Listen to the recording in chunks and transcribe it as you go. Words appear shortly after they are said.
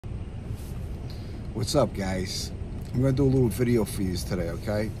What's up, guys? I'm gonna do a little video for you today,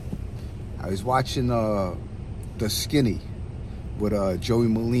 okay? I was watching The Skinny with Joey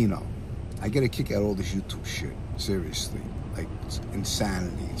Merlino. I get a kick out of all this YouTube shit, seriously. Like, it's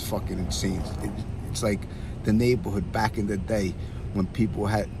insanity. It's fucking insane. It's like the neighborhood back in the day when people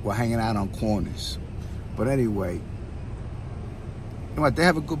were hanging out on corners. But anyway, you know what? They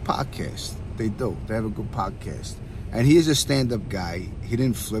have a good podcast. They do. They have a good podcast. And he is a stand-up guy. He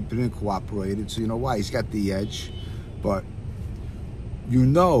didn't flip, he didn't cooperate. So you know why? He's got the edge. But you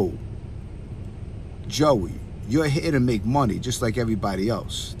know, Joey, you're here to make money just like everybody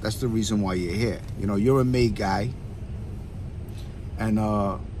else. That's the reason why you're here. You know, you're a made guy. And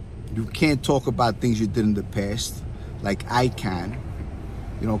you can't talk about things you did in the past like I can.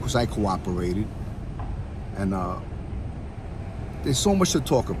 You know, because I cooperated. And there's so much to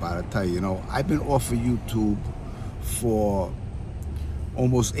talk about, I tell you. You know, I've been off of YouTube for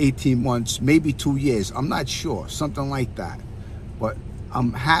almost 18 months, maybe 2 years. I'm not sure, something like that. But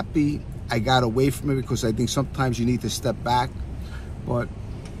I'm happy I got away from it because I think sometimes you need to step back. But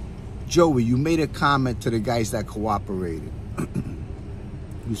Joey, you made a comment to the guys that cooperated.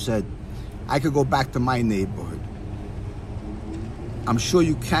 You said, I could go back to my neighborhood. I'm sure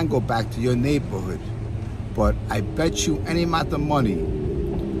you can go back to your neighborhood, but I bet you any amount of money,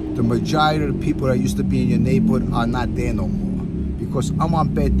 the majority of the people that used to be in your neighborhood are not there no more. Because I'm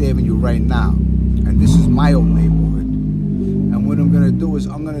on Bath Avenue right now, and this is my old neighborhood. And what I'm gonna do is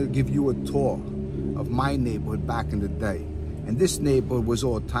I'm gonna give you a tour of my neighborhood back in the day. And this neighborhood was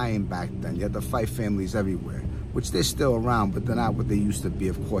all Italian back then. You had the 5 families everywhere, which they're still around, but they're not what they used to be.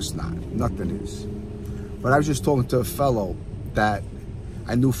 Of course not. Nothing is. But I was just talking to a fellow that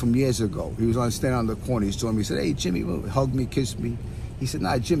I knew from years ago. He was standing on the corner. He's telling me, he said, "Hey, Jimmy," hugged me, kissed me. He said,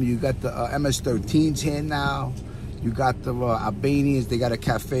 "Nah, Jimmy, you got the MS-13s here now. You got the Albanians. They got a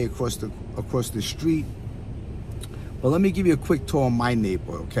cafe across the street." But let me give you a quick tour of my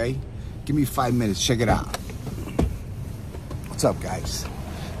neighborhood, okay? Give me 5 minutes. Check it out. What's up, guys?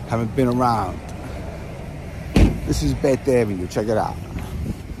 Haven't been around. This is Bath Avenue. Check it out.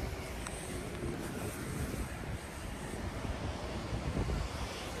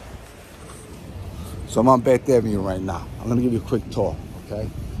 So I'm on Bath Avenue right now. I'm gonna give you a quick tour, okay?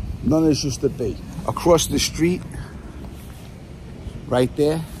 None of this used to be. Across the street, right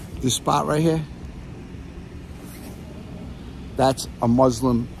there, this spot right here, that's a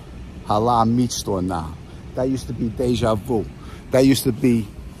Muslim halal meat store now. That used to be Deja Vu. That used to be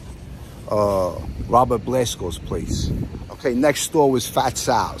Robert Blasco's place. Okay, next door was Fat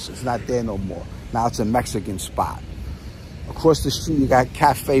Sal's. It's not there no more. Now it's a Mexican spot. Across the street, you got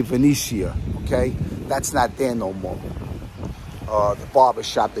Cafe Venetia, okay? That's not there no more. The barber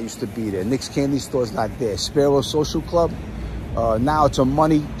shop that used to be there. Nick's Candy Store's not there. Sparrow Social Club, now it's a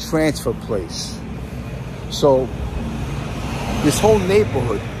money transfer place. So this whole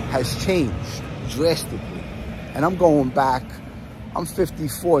neighborhood has changed drastically. And I'm going back, I'm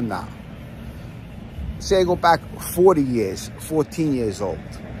 54 now. Say I go back 40 years, 14 years old,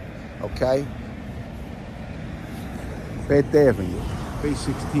 okay? Bath Avenue, Bay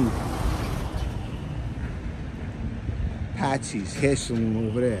 16. Patsy's hair salon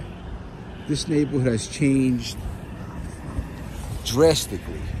over there. This neighborhood has changed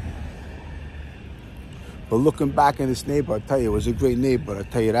drastically. But looking back in this neighborhood, I tell you, it was a great neighborhood, I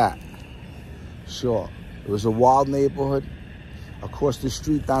tell you that. Sure. It was a wild neighborhood. Across the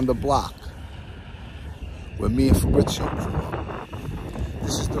street, down the block, where me and Fabrizio grew up.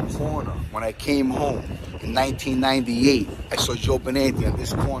 This is the corner. When I came home in 1998, I saw Joe Benanti on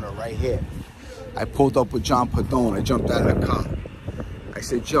this corner right here. I pulled up with John Padone. I jumped out of the car. I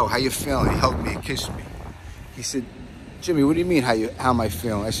said, "Joe, how you feeling?" He hugged me and kissed me. He said, "Jimmy, what do you mean, how am I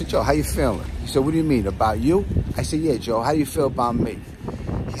feeling?" I said, "Joe, how you feeling?" He said, "What do you mean, about you?" I said, "Yeah, Joe, how do you feel about me?"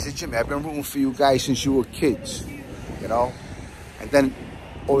 He said, "Jimmy, I've been rooting for you guys since you were kids, you know?" And then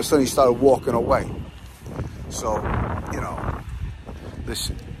all of a sudden he started walking away. So, you know,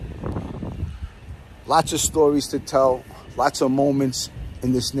 listen, lots of stories to tell, lots of moments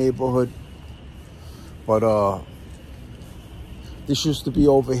in this neighborhood. But this used to be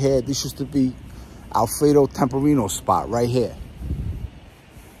over here. This used to be Alfredo Temperino's spot right here.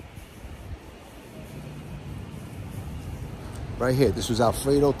 Right here. This was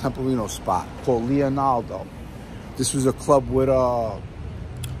Alfredo Temperino's spot called Leonardo. This was a club with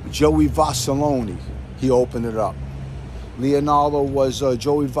Joey Vassaloni. He opened it up. Leonardo was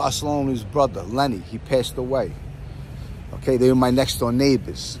Joey Vassaloni's brother, Lenny. He passed away. Okay, they were my next door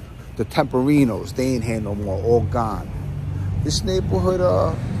neighbors. The Temperinos, they ain't here no more, all gone. This neighborhood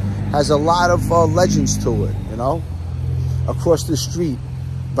has a lot of legends to it, you know? Across the street,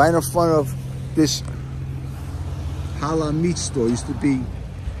 right in front of this halal meat store used to be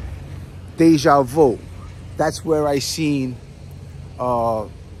Deja Vu. That's where I seen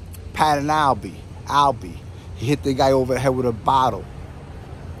Pat and Albie. He hit the guy over the head with a bottle.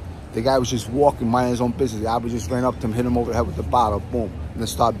 The guy was just walking, minding his own business. Albie just ran up to him, hit him over the head with the bottle, boom, and then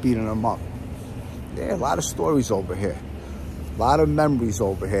started beating him up. Yeah, a lot of stories over here. A lot of memories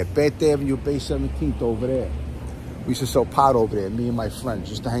over here. Bath Avenue, Bay 17th over there. We used to sell pot over there, me and my friends,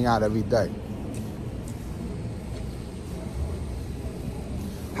 just to hang out every day.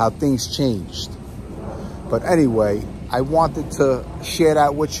 How things changed. But anyway, I wanted to share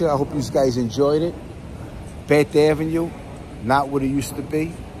that with you. I hope you guys enjoyed it. Bath Avenue, not what it used to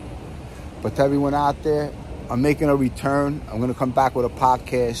be. But to everyone out there, I'm making a return. I'm going to come back with a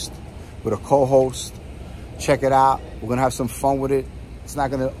podcast with a co-host. Check it out. We're going to have some fun with it. It's not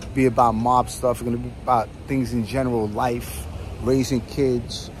going to be about mob stuff. It's going to be about things in general, life, raising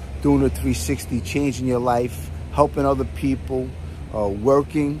kids, doing a 360, changing your life, helping other people,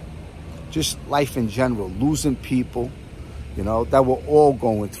 working, just life in general, losing people, you know, that we're all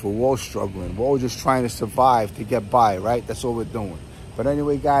going through. We're all struggling. We're all just trying to survive, to get by, right? That's all we're doing. But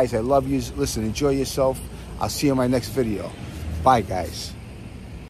anyway, guys, I love you. Listen, enjoy yourself. I'll see you in my next video. Bye, guys.